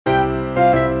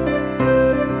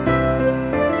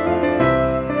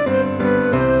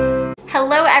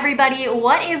everybody,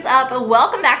 what is up?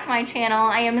 Welcome back to my channel.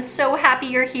 I am so happy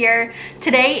you're here.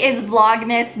 Today is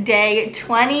Vlogmas day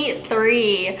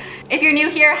 23. If you're new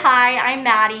here, hi, I'm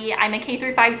Maddie. I'm a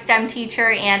K-5 STEM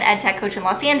teacher and ed tech coach in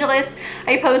Los Angeles.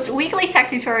 I post weekly tech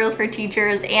tutorials for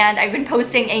teachers, and I've been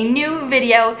posting a new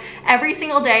video every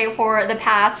single day for the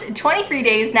past 23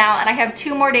 days now, and I have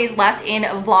 2 more days left in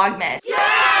Vlogmas.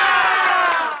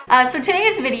 So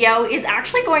today's video is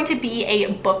actually going to be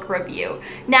a book review.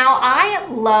 Now, I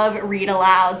love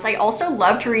read-alouds. I also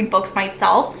love to read books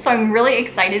myself, so I'm really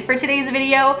excited for today's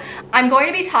video. I'm going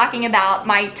to be talking about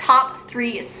my top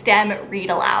 3 STEM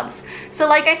read-alouds. So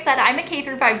like I said, I'm a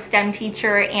K-5 STEM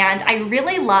teacher, and I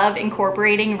really love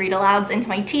incorporating read-alouds into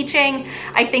my teaching.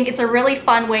 I think it's a really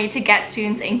fun way to get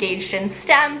students engaged in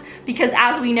STEM because,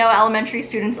 as we know, elementary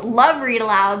students love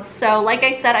read-alouds. So like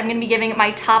I said, I'm going to be giving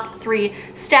my top 3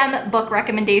 STEM book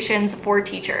recommendations for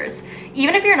teachers.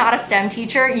 Even if you're not a STEM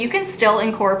teacher, you can still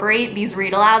incorporate these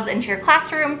read-alouds into your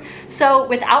classroom. So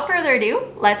without further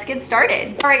ado, let's get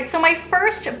started. All right, so my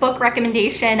first book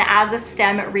recommendation as a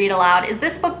STEM read-aloud is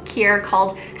this book here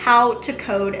called How to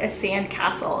Code a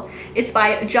Sandcastle. It's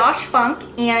by Josh Funk,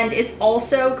 and it's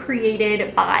also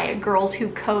created by Girls Who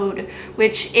Code,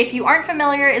 which, if you aren't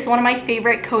familiar, is one of my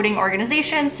favorite coding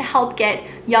organizations to help get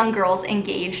young girls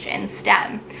engaged in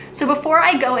STEM. So before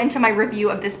I go into my review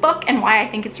of this book and why I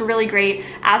think it's really great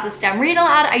as a STEM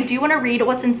read-aloud, I do want to read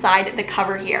what's inside the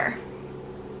cover here.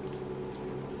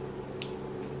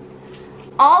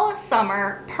 All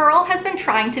summer, Pearl has been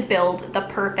trying to build the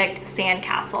perfect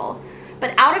sandcastle,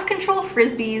 but out-of-control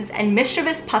frisbees and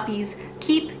mischievous puppies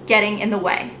keep getting in the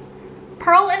way.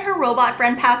 Pearl and her robot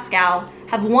friend Pascal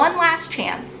have one last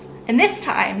chance, and this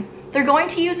time, they're going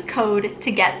to use code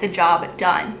to get the job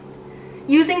done.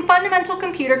 Using fundamental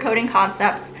computer coding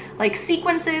concepts like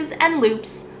sequences and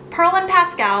loops, Pearl and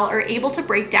Pascal are able to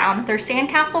break down their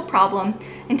sandcastle problem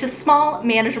into small,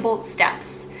 manageable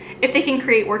steps. If they can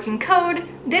create working code,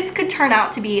 this could turn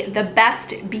out to be the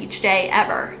best beach day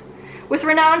ever. With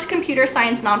renowned computer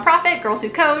science nonprofit Girls Who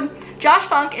Code, Josh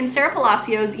Funk and Sarah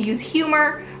Palacios use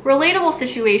humor, relatable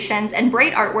situations, and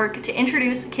bright artwork to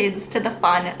introduce kids to the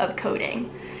fun of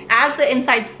coding. As the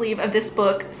inside sleeve of this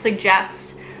book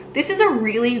suggests, this is a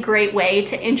really great way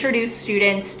to introduce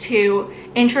students to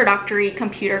introductory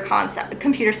computer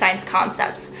science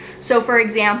concepts. So for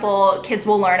example, kids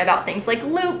will learn about things like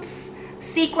loops,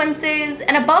 sequences,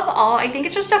 and above all, I think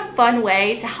it's just a fun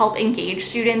way to help engage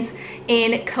students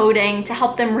in coding, to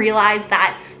help them realize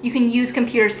that you can use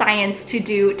computer science to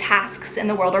do tasks in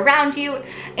the world around you.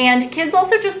 And kids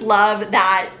also just love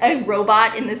that a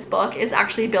robot in this book is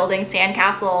actually building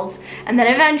sandcastles, and then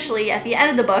eventually at the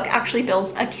end of the book actually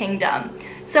builds a kingdom.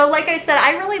 So like I said,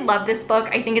 I really love this book.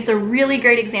 I think it's a really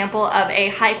great example of a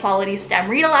high quality STEM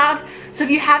read aloud. So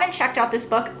if you haven't checked out this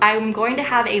book, I'm going to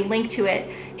have a link to it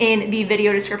in the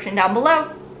video description down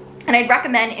below. And I'd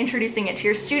recommend introducing it to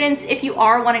your students if you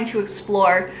are wanting to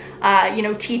explore,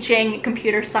 teaching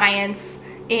computer science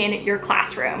in your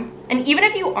classroom. And even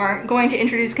if you aren't going to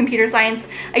introduce computer science,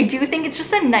 I do think it's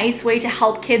just a nice way to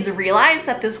help kids realize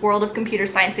that this world of computer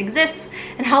science exists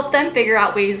and help them figure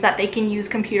out ways that they can use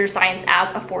computer science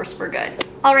as a force for good.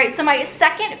 All right, so my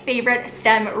second favorite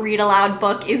STEM read-aloud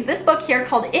book is this book here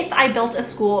called If I Built a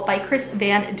School by Chris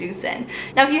Van Dusen.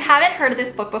 Now, if you haven't heard of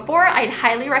this book before, I'd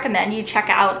highly recommend you check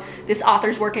out this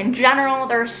author's work in general.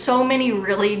 There are so many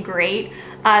really great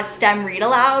STEM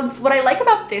read-alouds. What I like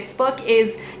about this book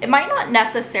is it might not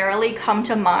necessarily come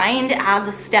to mind as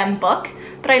a STEM book,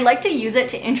 but I like to use it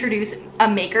to introduce a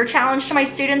maker challenge to my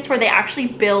students where they actually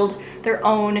build their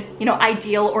own,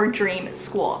 ideal or dream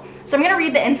school. So I'm going to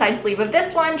read the inside sleeve of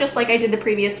this one, just like I did the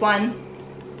previous one.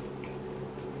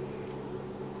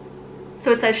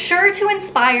 So it says, sure to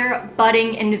inspire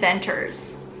budding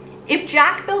inventors. If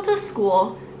Jack built a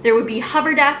school, there would be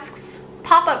hover desks,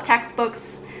 pop-up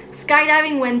textbooks,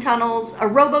 skydiving wind tunnels, a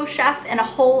robo-chef, and a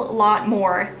whole lot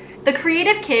more. The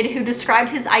creative kid who described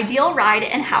his ideal ride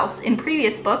and house in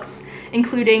previous books,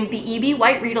 including the E.B.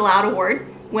 White Read Aloud Award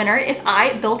winner, If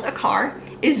I Built a Car,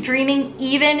 is dreaming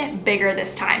even bigger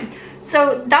this time.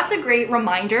 So that's a great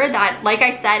reminder that, like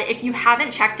I said, if you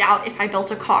haven't checked out If I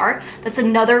Built a Car, that's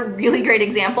another really great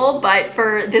example. But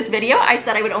for this video, I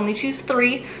said I would only choose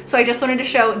 3. So I just wanted to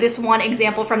show this one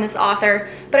example from this author.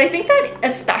 But I think that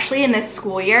especially in this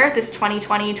school year, this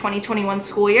 2020-2021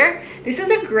 school year, this is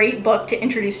a great book to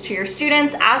introduce to your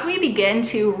students as we begin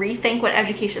to rethink what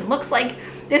education looks like.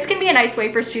 This can be a nice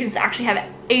way for students to actually have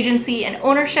agency and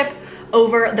ownership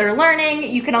over their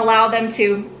learning. You can allow them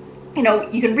to you know,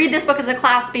 you can read this book as a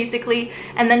class basically,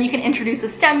 and then you can introduce a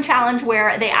STEM challenge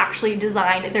where they actually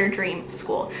design their dream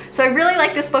school. So I really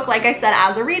like this book, like I said,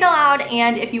 as a read aloud,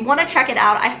 and if you want to check it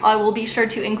out, I will be sure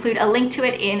to include a link to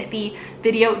it in the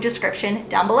video description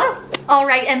down below. All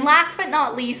right, and last but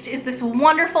not least is this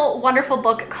wonderful, wonderful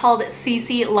book called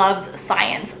Cece Loves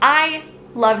Science. I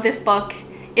love this book.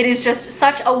 It is just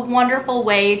such a wonderful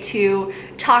way to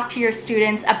talk to your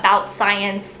students about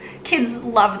science. Kids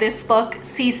love this book.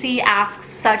 Cece asks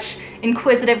such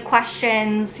inquisitive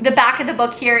questions. The back of the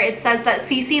book here, it says that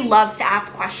Cece loves to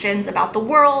ask questions about the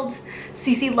world.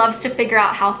 Cece loves to figure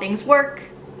out how things work.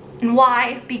 And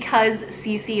why? Because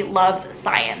Cece loves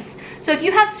science. So if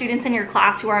you have students in your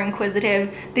class who are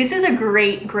inquisitive, this is a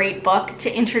great, great book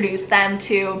to introduce them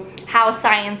to how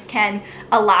science can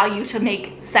allow you to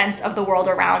make sense of the world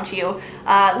around you.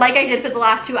 Like I did for the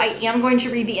last two, I am going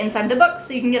to read the inside of the book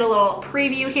so you can get a little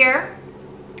preview here.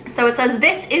 So it says,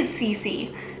 this is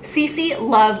Cece. Cece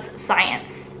loves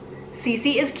science.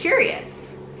 Cece is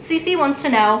curious. Cece wants to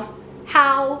know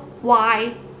how, why,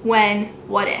 when,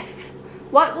 what if.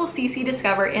 What will Cece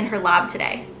discover in her lab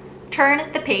today?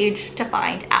 Turn the page to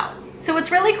find out. So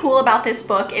what's really cool about this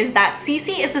book is that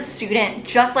Cece is a student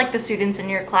just like the students in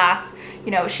your class. You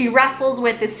know, she wrestles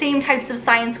with the same types of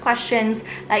science questions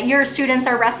that your students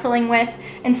are wrestling with.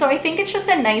 And so I think it's just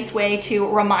a nice way to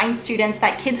remind students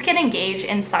that kids can engage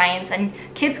in science and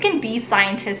kids can be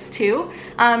scientists too.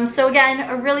 So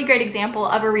again, a really great example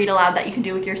of a read aloud that you can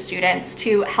do with your students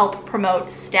to help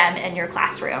promote STEM in your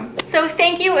classroom. So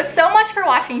thank you so much for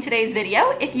watching today's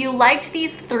video. If you liked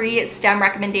these 3 STEM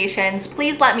recommendations,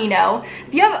 please let me know.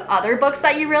 If you have other books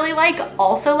that you really like,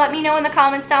 also let me know in the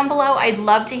comments down below. I'd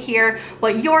love to hear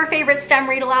what your favorite STEM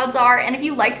read-alouds are, and if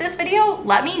you liked this video,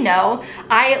 let me know.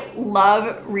 I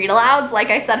love read-alouds, like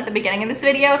I said at the beginning of this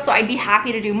video, so I'd be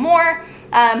happy to do more,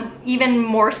 even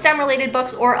more STEM-related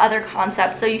books or other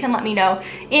concepts, so you can let me know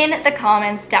in the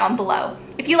comments down below.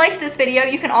 If you liked this video,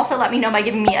 you can also let me know by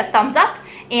giving me a thumbs up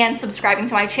and subscribing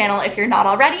to my channel if you're not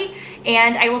already,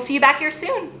 and I will see you back here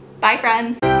soon. Bye,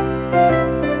 friends.